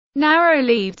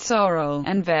narrow-leaved sorrel,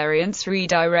 and variants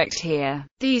redirect here.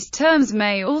 These terms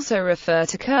may also refer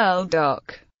to curled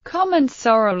dock. Common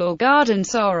sorrel or garden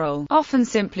sorrel, often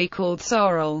simply called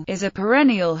sorrel, is a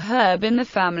perennial herb in the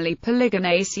family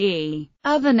Polygonaceae.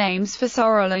 Other names for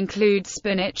sorrel include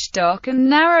spinach dock and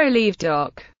narrow-leaved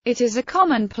dock. It is a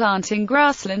common plant in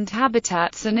grassland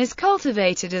habitats and is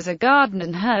cultivated as a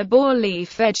garden herb or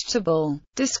leaf vegetable.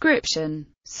 Description: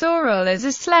 sorrel is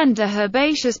a slender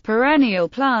herbaceous perennial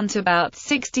plant about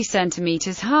 60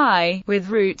 cm high, with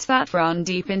roots that run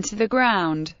deep into the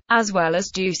ground, as well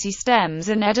as juicy stems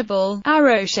and edible,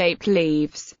 arrow-shaped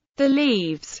leaves. The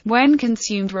leaves, when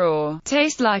consumed raw,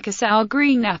 taste like a sour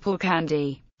green apple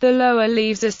candy. The lower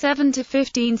leaves are 7 to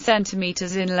 15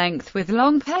 cm in length with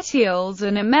long petioles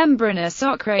and a membranous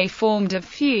ochre formed of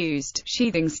fused,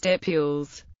 sheathing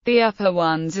stipules. The upper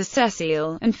ones are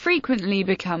sessile, and frequently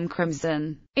become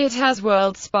crimson. It has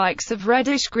whorled spikes of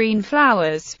reddish-green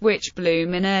flowers, which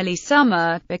bloom in early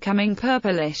summer, becoming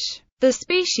purplish. The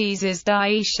species is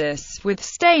dioecious, with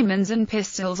stamens and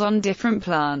pistils on different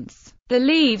plants. The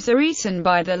leaves are eaten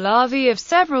by the larvae of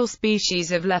several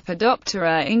species of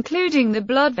Lepidoptera, including the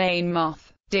bloodvein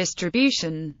moth.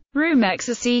 Distribution: Rumex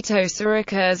acetosa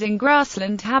occurs in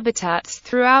grassland habitats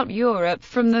throughout Europe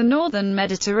from the northern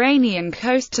Mediterranean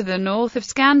coast to the north of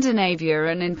Scandinavia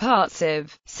and in parts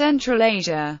of Central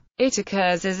Asia. It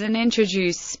occurs as an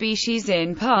introduced species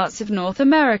in parts of North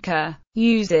America.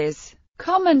 Uses: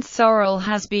 common sorrel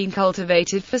has been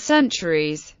cultivated for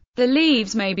centuries. The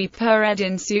leaves may be pureed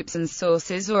in soups and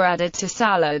sauces or added to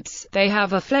salads. They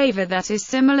have a flavor that is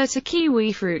similar to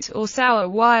kiwi fruit or sour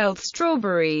wild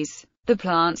strawberries. The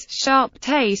plant's sharp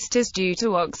taste is due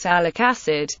to oxalic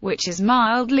acid, which is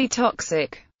mildly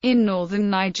toxic. In northern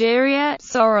Nigeria,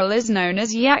 sorrel is known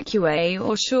as yakue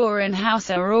or shore in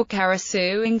Hausa or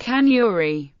karasu in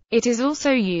Kanuri. It is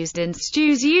also used in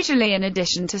stews, usually in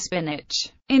addition to spinach.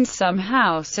 In some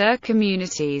Hausa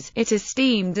communities, it is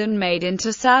steamed and made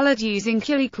into salad using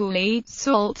kulikuli,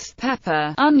 salt,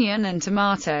 pepper, onion and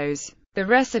tomatoes. The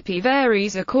recipe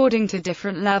varies according to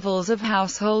different levels of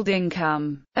household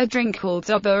income. A drink called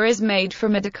zoba is made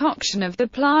from a decoction of the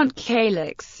plant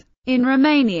calyx. In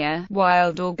Romania,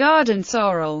 wild or garden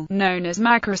sorrel, known as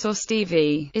macros or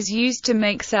stevie, is used to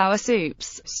make sour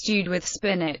soups, stewed with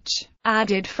spinach,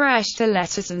 added fresh to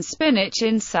lettuce and spinach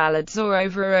in salads or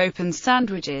over open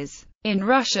sandwiches. In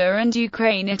Russia and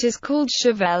Ukraine it is called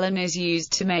Sorrel and is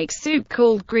used to make soup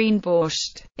called green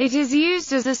borscht. It is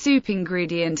used as a soup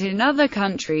ingredient in other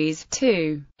countries,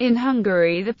 too. In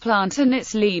Hungary the plant and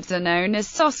its leaves are known as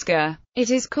soska. It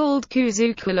is called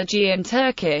kuzukulagi in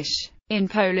Turkish. In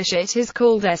Polish it is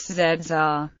called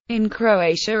szar. In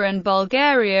Croatia and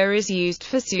Bulgaria is used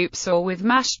for soups or with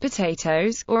mashed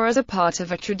potatoes, or as a part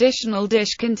of a traditional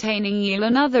dish containing eel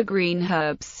and other green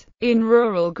herbs. In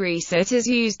rural Greece it is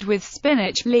used with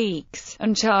spinach, leeks,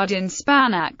 and charred in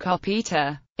spanac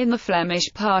kopita. In the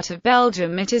Flemish part of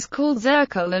Belgium it is called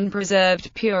zerkel, and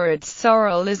preserved pureed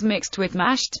sorrel is mixed with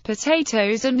mashed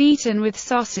potatoes and eaten with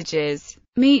sausages,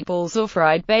 meatballs or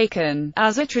fried bacon,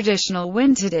 as a traditional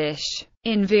winter dish.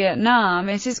 In Vietnam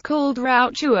it is called rau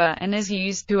chua, and is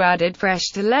used to added fresh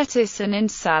to lettuce and in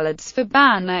salads for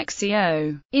ban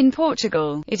xeo. In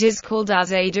Portugal, it is called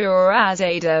azeda or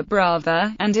azeda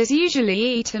brava, and is usually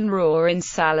eaten raw in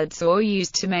salads or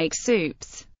used to make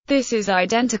soups. This is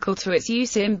identical to its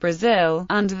use in Brazil,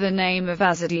 under the name of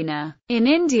azadina. In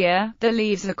India, the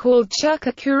leaves are called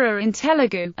chukkakura in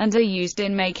Telugu, and are used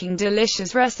in making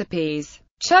delicious recipes.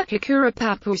 Chukkakura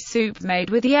papu soup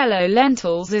made with yellow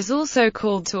lentils is also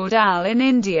called tordal in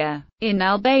India. In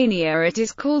Albania it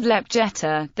is called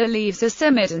lepjeta. The leaves are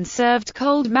simmered and served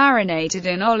cold, marinated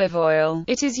in olive oil.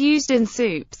 It is used in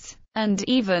soups, and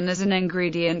even as an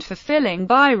ingredient for filling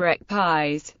birek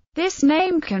pies. This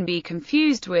name can be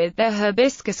confused with the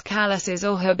hibiscus calicis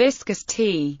or hibiscus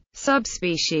tea.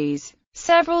 Subspecies.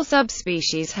 Several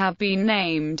subspecies have been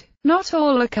named. Not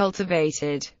all are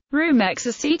cultivated. Rumex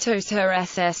acetosa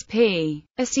ssp.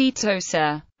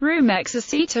 Acetosa. Rumex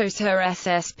acetosa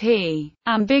ssp.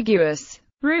 Ambiguous.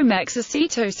 Rumex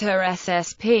acetosa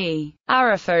ssp.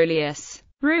 Arifolius.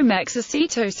 Rumex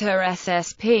acetosa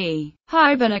ssp.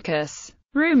 Hibernicus.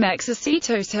 Rumex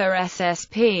acetosa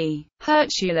ssp.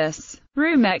 Hirtulus.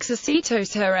 Rumex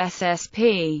acetosa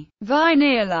ssp.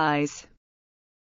 Vinealize.